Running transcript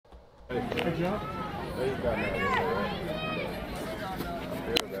Good job.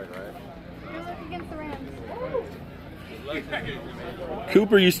 Against the Rams.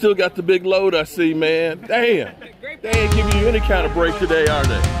 Cooper, you still got the big load, I see, man. Damn. They ain't giving you any kind of break today, are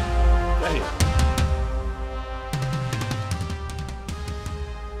they? Damn.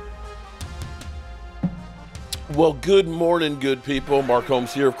 Well, good morning, good people. Mark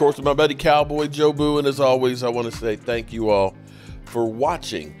Holmes here, of course, with my buddy Cowboy Joe Boo. And as always, I want to say thank you all for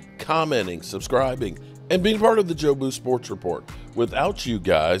watching, commenting, subscribing, and being part of the Joe Boo Sports Report. Without you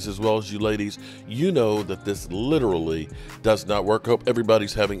guys, as well as you ladies, you know that this literally does not work. Hope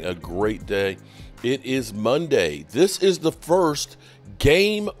everybody's having a great day. It is Monday. This is the first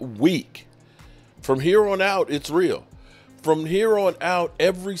game week. From here on out, it's real. From here on out,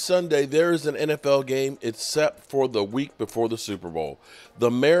 every Sunday, there is an NFL game except for the week before the Super Bowl.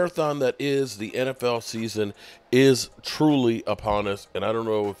 The marathon that is the NFL season is truly upon us, and I don't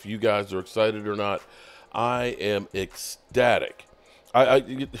know if you guys are excited or not. I am ecstatic.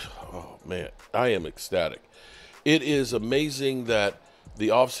 Oh, man, I am ecstatic. It is amazing that the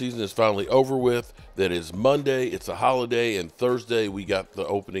offseason is finally over with. That is Monday, it's a holiday, and Thursday we got the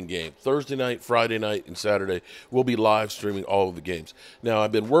opening game. Thursday night, Friday night, and Saturday we'll be live streaming all of the games. Now,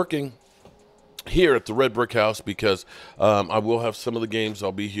 I've been working here at the Red Brick House because I will have some of the games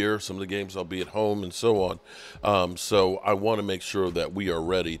I'll be here, some of the games I'll be at home, and so on. So I want to make sure that we are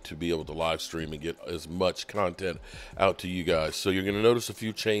ready to be able to live stream and get as much content out to you guys. So you're going to notice a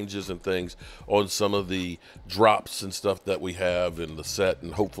few changes and things on some of the drops and stuff that we have in the set,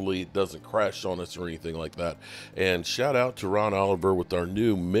 and hopefully it doesn't crash on us or anything like that. And shout out to Ron Oliver with our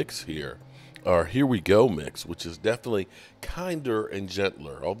new mix here. Our Here We Go mix, which is definitely kinder and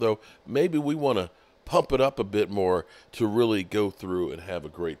gentler, although maybe we want to pump it up a bit more to really go through and have a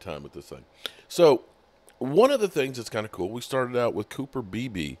great time with this thing. So one of the things that's kind of cool, we started out with Cooper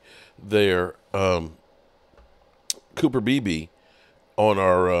Beebe there, Cooper Beebe on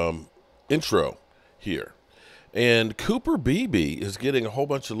our intro here. And Cooper Beebe is getting a whole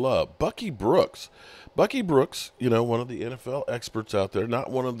bunch of love. Bucky Brooks, you know, one of the NFL experts out there,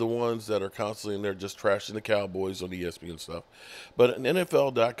 not one of the ones that are constantly in there just trashing the Cowboys on ESPN and stuff, but on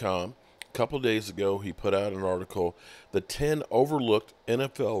NFL.com, a couple of days ago, he put out an article, the 10 overlooked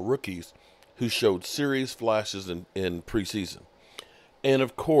NFL rookies who showed serious flashes in preseason. And,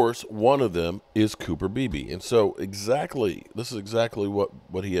 of course, one of them is Cooper Beebe. And so this is exactly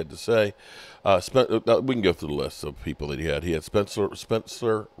what he had to say. We can go through the list of people that he had. He had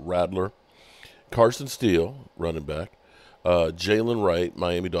Spencer Rattler, Carson Steele, running back, Jalen Wright,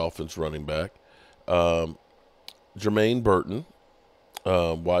 Miami Dolphins running back, Jermaine Burton,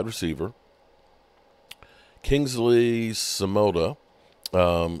 wide receiver, Kingsley Samoda,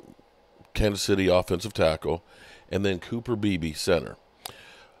 Kansas City offensive tackle, and then Cooper Beebe, center.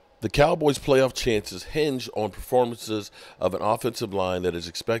 The Cowboys' playoff chances hinge on performances of an offensive line that is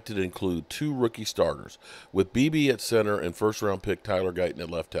expected to include 2 rookie starters, with Beebe at center and first-round pick Tyler Guyton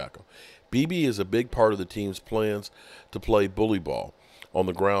at left tackle. Beebe is a big part of the team's plans to play bully ball on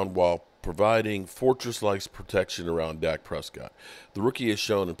the ground while providing fortress-like protection around Dak Prescott. The rookie has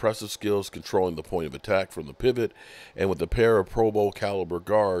shown impressive skills controlling the point of attack from the pivot, and with a pair of Pro Bowl caliber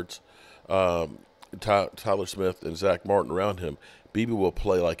guards, Tyler Smith and Zach Martin around him, Beebe will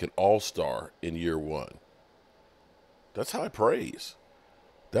play like an all-star in year 1. That's high praise.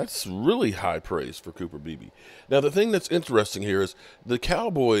 That's really high praise for Cooper Beebe. Now, the thing that's interesting here is the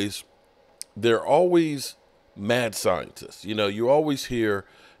Cowboys, they're always mad scientists. You know, you always hear,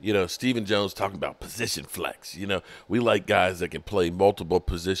 you know, Stephen Jones talking about position flex. You know, we like guys that can play multiple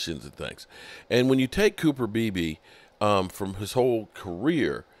positions and things. And when you take Cooper Beebe from his whole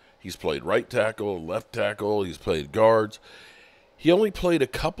career, he's played right tackle, left tackle, he's played guards. He only played a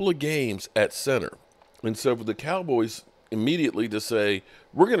couple of games at center. And so for the Cowboys immediately to say,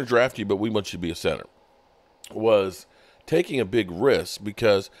 we're going to draft you, but we want you to be a center, was taking a big risk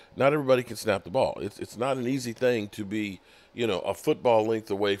because not everybody can snap the ball. It's not an easy thing to be, you know, a football length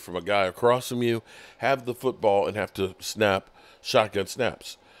away from a guy across from you, have the football, and have to snap shotgun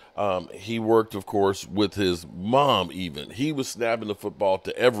snaps. He worked, of course, with his mom even. He was snapping the football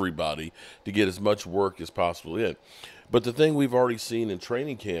to everybody to get as much work as possible in. But the thing we've already seen in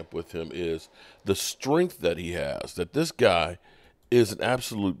training camp with him is the strength that he has, that this guy is an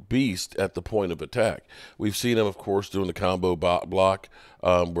absolute beast at the point of attack. We've seen him, of course, doing the combo block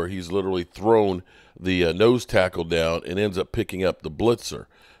where he's literally thrown the nose tackle down and ends up picking up the blitzer.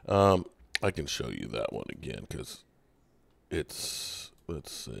 I can show you that one again because it's,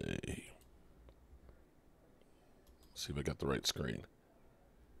 let's see if I got the right screen.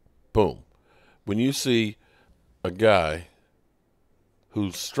 Boom. When you see a guy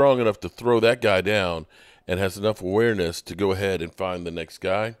who's strong enough to throw that guy down and has enough awareness to go ahead and find the next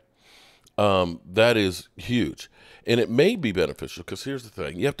guy, that is huge. And it may be beneficial because here's the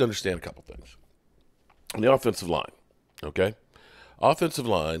thing. You have to understand a couple things. On the offensive line, okay? Offensive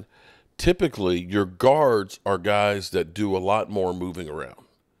line, typically your guards are guys that do a lot more moving around.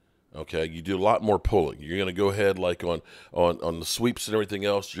 Okay, you do a lot more pulling. You're going to go ahead like on the sweeps and everything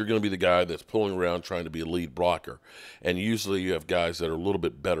else. You're going to be the guy that's pulling around trying to be a lead blocker. And usually you have guys that are a little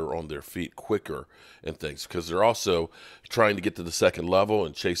bit better on their feet, quicker and things, because they're also trying to get to the second level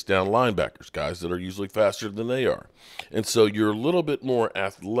and chase down linebackers, guys that are usually faster than they are. And so you're a little bit more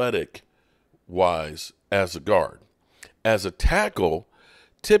athletic-wise as a guard. As a tackle,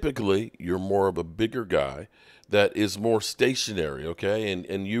 typically you're more of a bigger guy that is more stationary, okay? And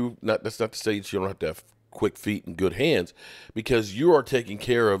that's not to say you don't have to have quick feet and good hands, because you are taking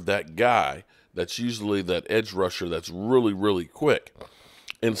care of that guy that's usually that edge rusher that's really, really quick.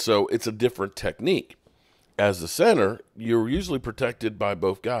 And so it's a different technique. As a center, you're usually protected by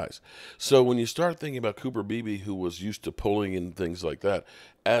both guys. So when you start thinking about Cooper Beebe, who was used to pulling and things like that,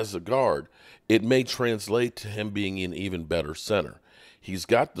 as a guard, it may translate to him being an even better center. He's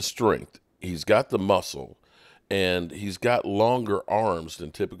got the strength, he's got the muscle, and he's got longer arms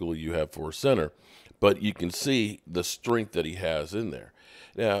than typically you have for a center, but you can see the strength that he has in there.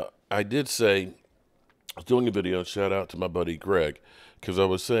 Now, I did say, I was doing a video, shout out to my buddy Greg, because I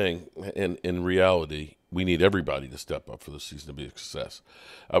was saying, in reality, we need everybody to step up for the season to be a success.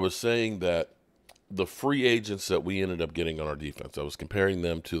 I was saying that the free agents that we ended up getting on our defense, I was comparing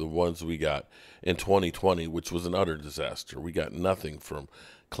them to the ones we got in 2020, which was an utter disaster. We got nothing from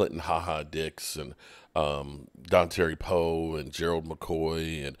Clinton Ha-Ha Dix and Don Terry Poe and Gerald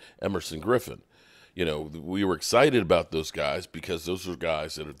McCoy and Emerson Griffin. You know, we were excited about those guys because those are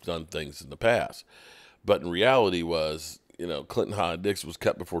guys that have done things in the past. But in reality was, you know, Clinton Ha-Ha Dix was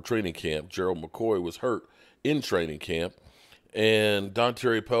cut before training camp. Gerald McCoy was hurt in training camp. And Don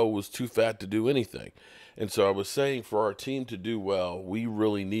Terry Poe was too fat to do anything. And so I was saying, for our team to do well, we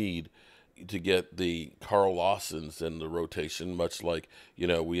really need to get the Carl Lawsons in the rotation, much like, you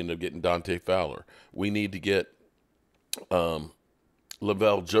know, we ended up getting Dante Fowler. We need to get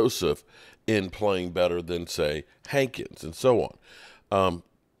Lavelle Joseph in playing better than, say, Hankins and so on.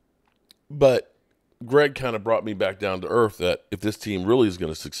 But Greg kind of brought me back down to earth that if this team really is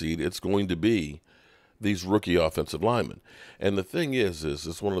going to succeed, it's going to be these rookie offensive linemen. And the thing is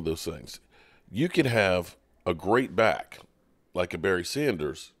it's one of those things. You can have a great back like a Barry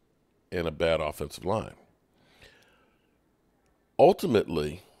Sanders and a bad offensive line.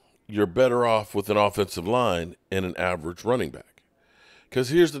 Ultimately, you're better off with an offensive line and an average running back. Because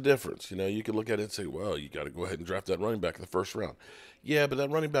here's the difference. You know, you can look at it and say, well, you got to go ahead and draft that running back in the first round. Yeah, but that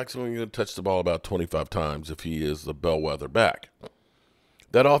running back's only going to touch the ball about 25 times if he is the bellwether back.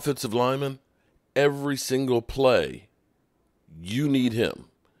 That offensive lineman, every single play, you need him.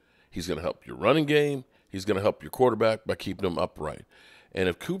 He's going to help your running game. He's going to help your quarterback by keeping him upright. And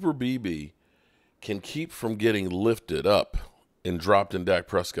if Cooper Beebe can keep from getting lifted up and dropped in Dak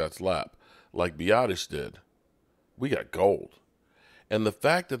Prescott's lap like Biotish did, we got gold. And the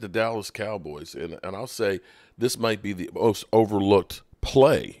fact that the Dallas Cowboys, and I'll say this might be the most overlooked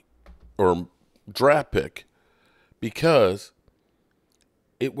play or draft pick, because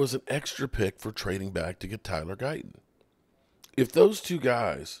it was an extra pick for trading back to get Tyler Guyton. If those two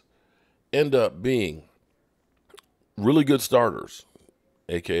guys end up being really good starters,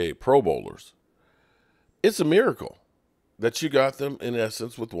 a.k.a. Pro Bowlers, it's a miracle that you got them, in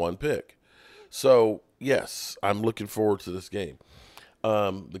essence, with one pick. So, yes, I'm looking forward to this game.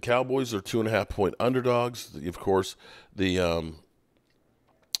 The Cowboys are 2.5-point underdogs. Of course, the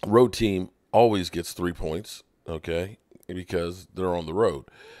road team always gets 3 points, okay, because they're on the road.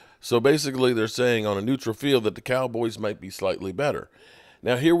 So basically they're saying on a neutral field that the Cowboys might be slightly better.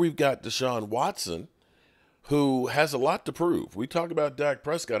 Now here we've got Deshaun Watson, who has a lot to prove. We talk about Dak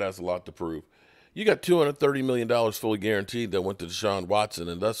Prescott has a lot to prove. You got $230 million fully guaranteed that went to Deshaun Watson,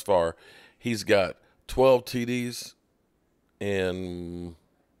 and thus far he's got 12 TDs and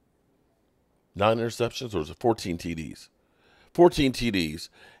 9 interceptions, or is it 14 TDs? 14 TDs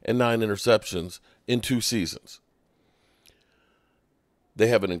and 9 interceptions in 2 seasons. They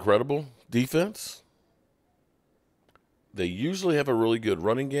have an incredible defense. They usually have a really good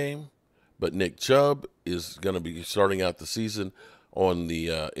running game, but Nick Chubb is going to be starting out the season on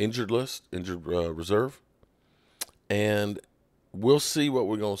the injured reserve. And we'll see what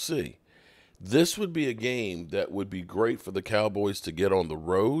we're going to see. This would be a game that would be great for the Cowboys to get on the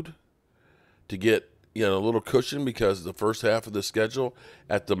road, to get, you know, a little cushion, because the first half of the schedule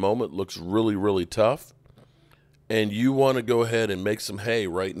at the moment looks really, really tough. and you want to go ahead and make some hay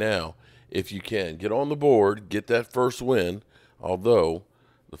right now, if you can, get on the board, get that first win. Although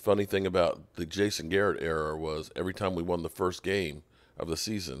the funny thing about the Jason Garrett era was every time we won the first game of the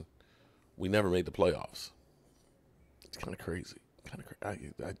season, we never made the playoffs. It's kind of crazy. I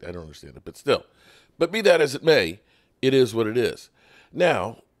don't understand it, but still. But be that as it may, it is what it is.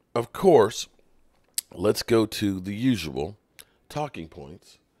 Now, of course, let's go to the usual talking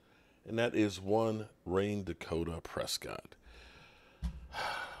points, and that is one Rain Dakota Prescott.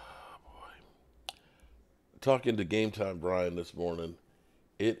 Boy. Talking to Game Time Brian this morning,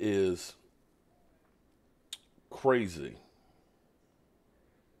 it is crazy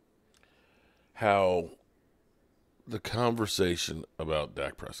how the conversation about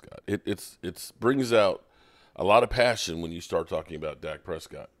Dak Prescott, it brings out a lot of passion when you start talking about Dak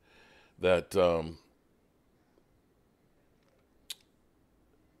Prescott. That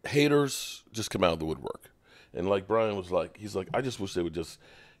haters just come out of the woodwork. And like Brian was like, he's like, I just wish they would just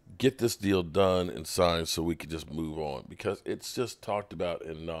get this deal done and signed so we could just move on, because it's just talked about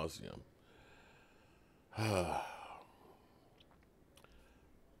in nauseum.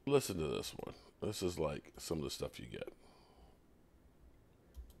 Listen to this one. This is like some of the stuff you get.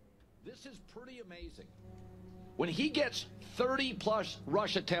 This is pretty amazing. When he gets 30-plus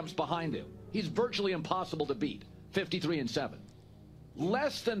rush attempts behind him, he's virtually impossible to beat, 53-7.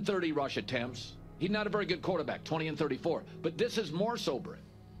 Less than 30 rush attempts, he's not a very good quarterback, 20-34. But this is more sobering.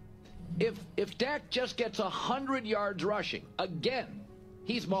 If Dak just gets 100 yards rushing, again,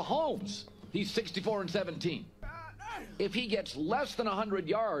 he's Mahomes. He's 64-17. If he gets less than 100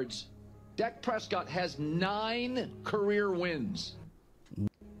 yards, Dak Prescott has 9 career wins.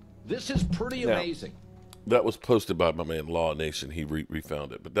 This is pretty amazing. That was posted by my man Law Nation. He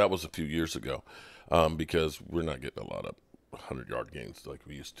refound it, but that was a few years ago, because we're not getting a lot of 100-yard gains like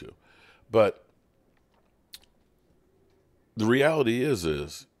we used to. But the reality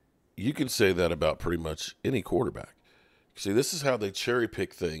is you can say that about pretty much any quarterback. See, this is how they cherry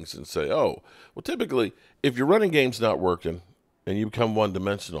pick things and say, oh, well, typically, if your running game's not working and you become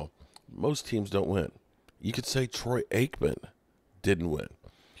one-dimensional, most teams don't win. You could say Troy Aikman didn't win.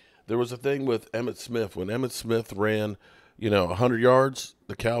 There was a thing with Emmitt Smith. When Emmitt Smith ran, 100 yards,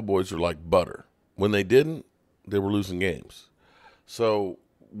 the Cowboys were like butter. When they didn't, they were losing games. So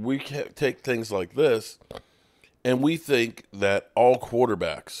we can't take things like this, and we think that all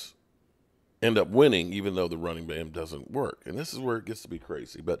quarterbacks end up winning, even though the running game doesn't work. And this is where it gets to be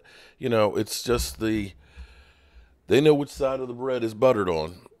crazy. But, it's just they know which side of the bread is buttered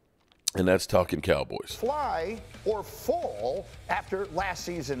on, and that's talking Cowboys. Fly or fall after last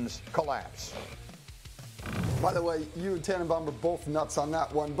season's collapse? By the way, you and Tannenbaum are both nuts on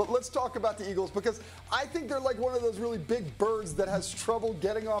that one. But let's talk about the Eagles, because I think they're like one of those really big birds that has trouble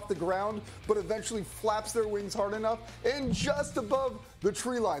getting off the ground, but eventually flaps their wings hard enough and just above the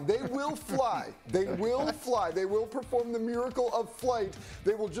tree line. They will fly. They will fly. They will perform the miracle of flight.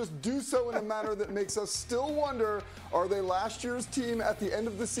 They will just do so in a manner that makes us still wonder, are they last year's team at the end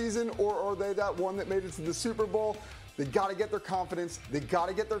of the season, or are they that one that made it to the Super Bowl? They got to get their confidence. They got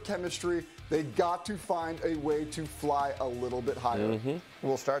to get their chemistry. They got to find a way to fly a little bit higher. Mm-hmm.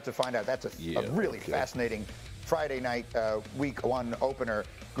 We'll start to find out. That's a really fascinating Friday night week one opener,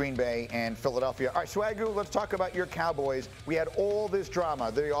 Green Bay and Philadelphia. All right, Swagoo, let's talk about your Cowboys. We had all this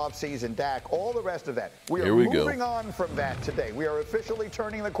drama, the offseason, Dak, all the rest of that. We are moving on from that today. We are officially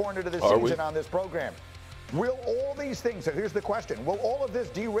turning the corner to the season on this program. Will all these things, so here's the question, will all of this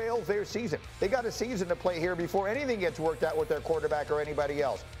derail their season? They got a season to play here before anything gets worked out with their quarterback or anybody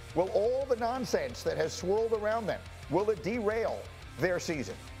else. Will all the nonsense that has swirled around them, will it derail their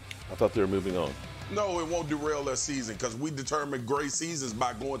season? I thought they were moving on. No, it won't derail their season, because we determine great seasons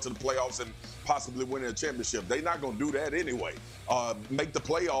by going to the playoffs and possibly winning a championship. They're not going to do that anyway. Make the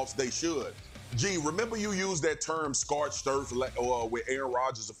playoffs, they should. Gee, remember you used that term scorched earth with Aaron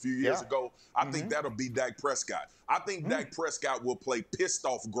Rodgers a few years ago? I think that'll be Dak Prescott. I think Dak Prescott will play pissed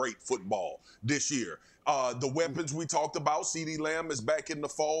off great football this year. The weapons we talked about, CeeDee Lamb is back in the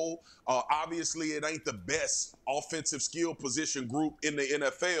fold. Obviously, it ain't the best offensive skill position group in the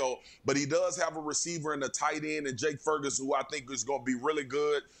NFL, but he does have a receiver and a tight end and Jake Ferguson, who I think is going to be really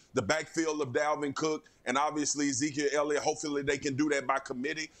good. The backfield of Dalvin Cook and obviously Ezekiel Elliott. Hopefully they can do that by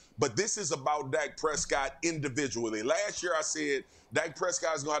committee. But this is about Dak Prescott individually. Last year I said Dak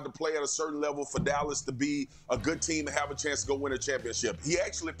Prescott is going to have to play at a certain level for Dallas to be a good team and have a chance to go win a championship. He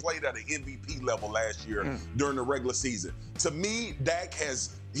actually played at an MVP level last year during the regular season. To me, Dak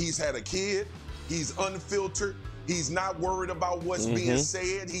he's had a kid. He's unfiltered. He's not worried about what's being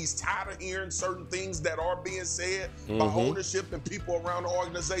said. He's tired of hearing certain things that are being said by ownership and people around the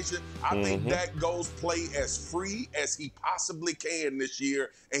organization. I think Dak goes play as free as he possibly can this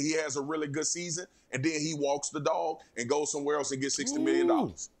year, and he has a really good season. And then he walks the dog and goes somewhere else and gets $60 million.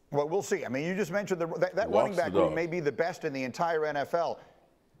 Well, we'll see. I mean, you just mentioned that running back room may be the best in the entire NFL.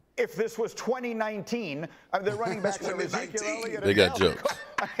 If this was 2019, the running backs are Ezekiel Elliott. They got jokes.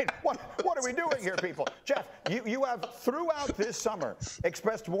 I mean, what are we doing here, people? Jeff, you have throughout this summer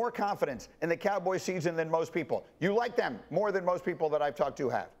expressed more confidence in the Cowboys season than most people. You like them more than most people that I've talked to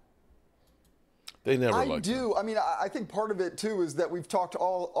have. They never I liked do. them. I mean, I think part of it, too, is that we've talked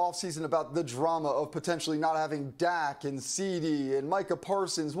all offseason about the drama of potentially not having Dak and CeeDee and Micah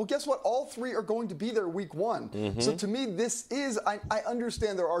Parsons. Well, guess what? All three are going to be there week one. So to me, this is, I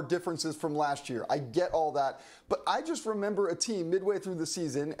understand there are differences from last year. I get all that. But I just remember a team midway through the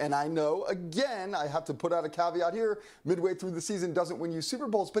season, and I know, again, I have to put out a caveat here, midway through the season doesn't win you Super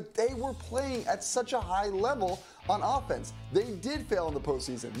Bowls, but they were playing at such a high level on offense. They did fail in the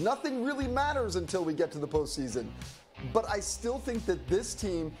postseason. Nothing really matters until we get to the postseason. But I still think that this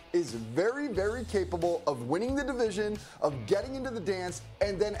team is very, very capable of winning the division, of getting into the dance,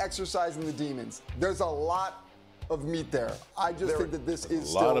 and then exercising the demons. There's a lot of meat there. I just think that this is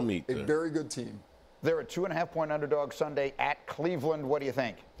still a very good team. They're a 2.5-point underdog Sunday at Cleveland. What do you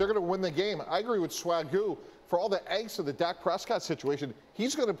think? They're going to win the game. I agree with Swagoo. For all the angst of the Dak Prescott situation,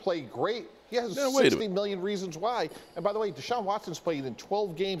 he's going to play great. He has 60 million reasons why. And by the way, Deshaun Watson's played in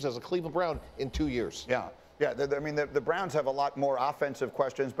 12 games as a Cleveland Brown in 2 years. Yeah. I mean, the Browns have a lot more offensive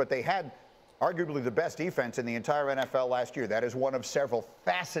questions, but they had arguably the best defense in the entire NFL last year. That is one of several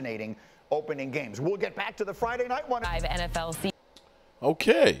fascinating opening games. We'll get back to the Friday night one.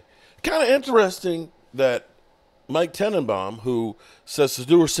 Okay. Kind of interesting that Mike Tenenbaum, who says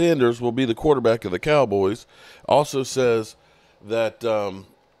Shedeur Sanders will be the quarterback of the Cowboys, also says that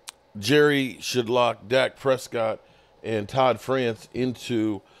Jerry should lock Dak Prescott and Todd France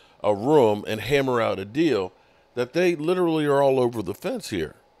into a room and hammer out a deal, that they literally are all over the fence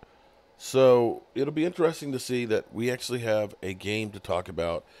here. So it'll be interesting to see that we actually have a game to talk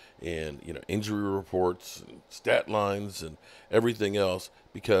about, and injury reports and stat lines and everything else,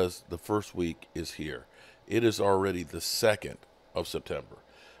 because the first week is here. It is already the 2nd of September.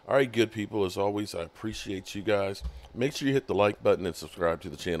 All right, good people, as always, I appreciate you guys. Make sure you hit the like button and subscribe to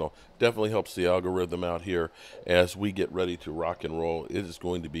the channel. Definitely helps the algorithm out here as we get ready to rock and roll. It is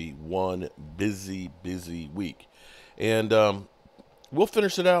going to be one busy, busy week. And we'll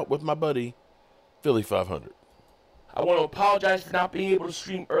finish it out with my buddy, Philly 500. I want to apologize for not being able to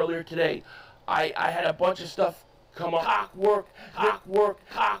stream earlier today. I had a bunch of stuff come up. Cock work.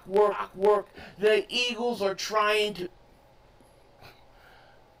 The Eagles are trying to...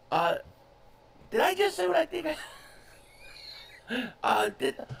 did I just say what I think I...